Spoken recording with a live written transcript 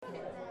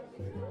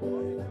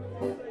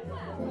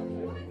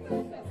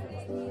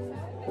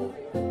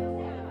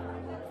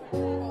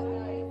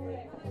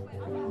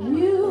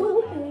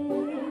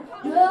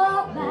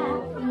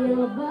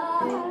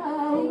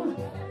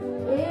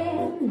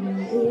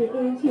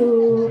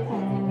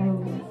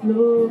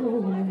flow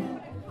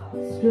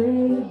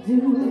straight to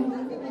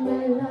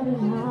my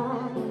loving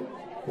heart.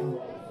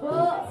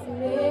 For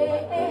me,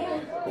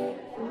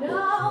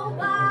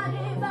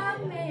 nobody but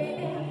me.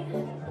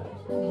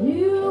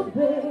 You,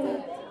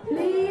 babe,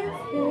 please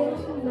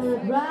take my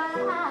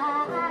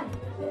bride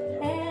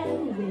and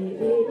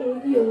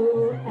make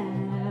your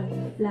hand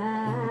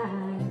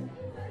fly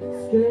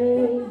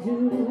straight to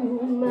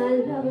my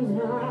loving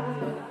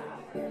heart.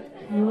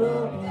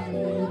 Oh,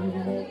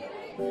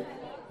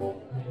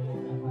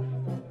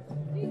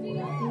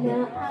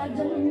 now I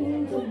don't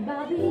mean to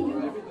bother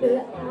you,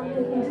 but I'm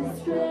in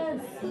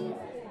distress.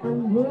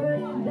 I'm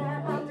worried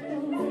that I'm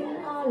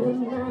losing all of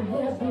my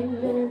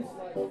happiness.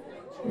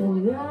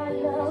 Oh, I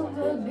love a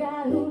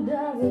guy who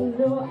doesn't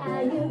know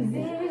I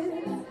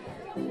exist.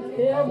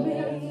 Help me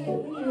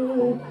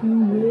if you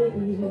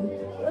will.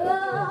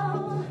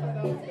 Oh,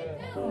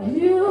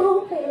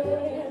 you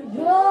can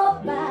draw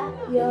back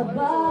your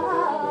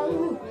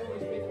bow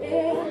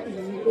and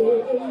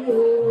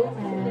your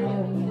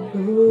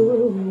ankle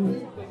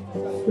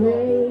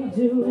straight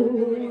to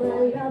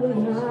my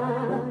loving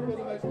heart.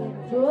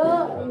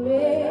 For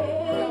me,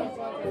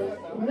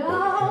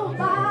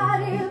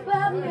 nobody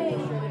but me.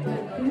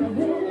 You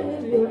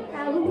believe your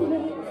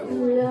elements,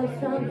 love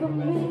song for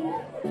me.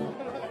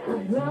 I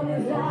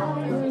promise I'll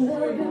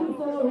love you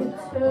for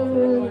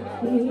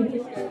eternity.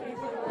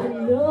 I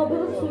know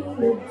between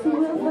the two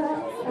of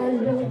us, I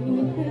love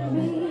you can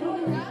be.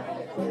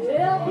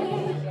 Help me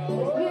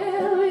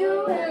give you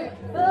a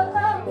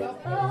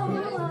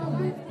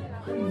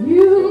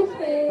you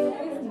can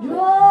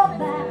draw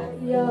back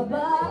your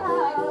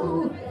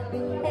bow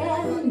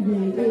and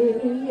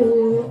make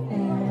your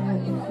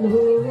hands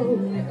flow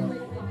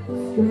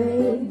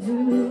straight to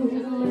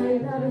my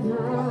lover's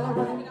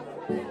heart.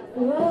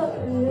 Oh,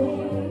 me,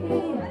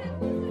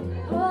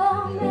 oh,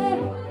 me,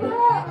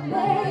 oh,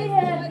 me,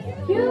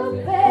 you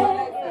pay,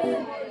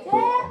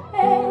 yeah,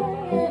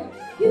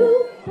 you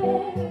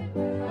pay,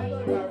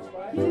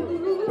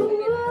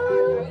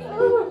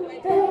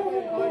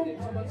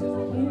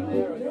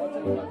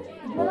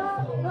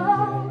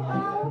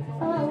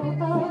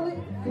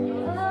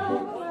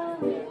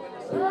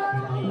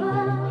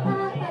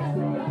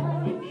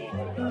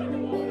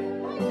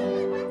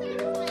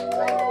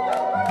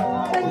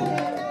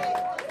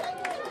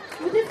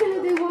 we're just going to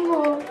do one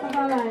more of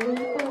our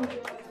own.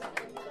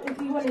 If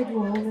you wanted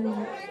more,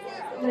 then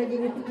maybe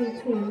we could do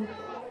two.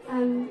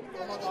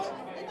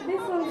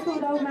 This one's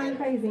called Old Man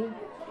Crazy.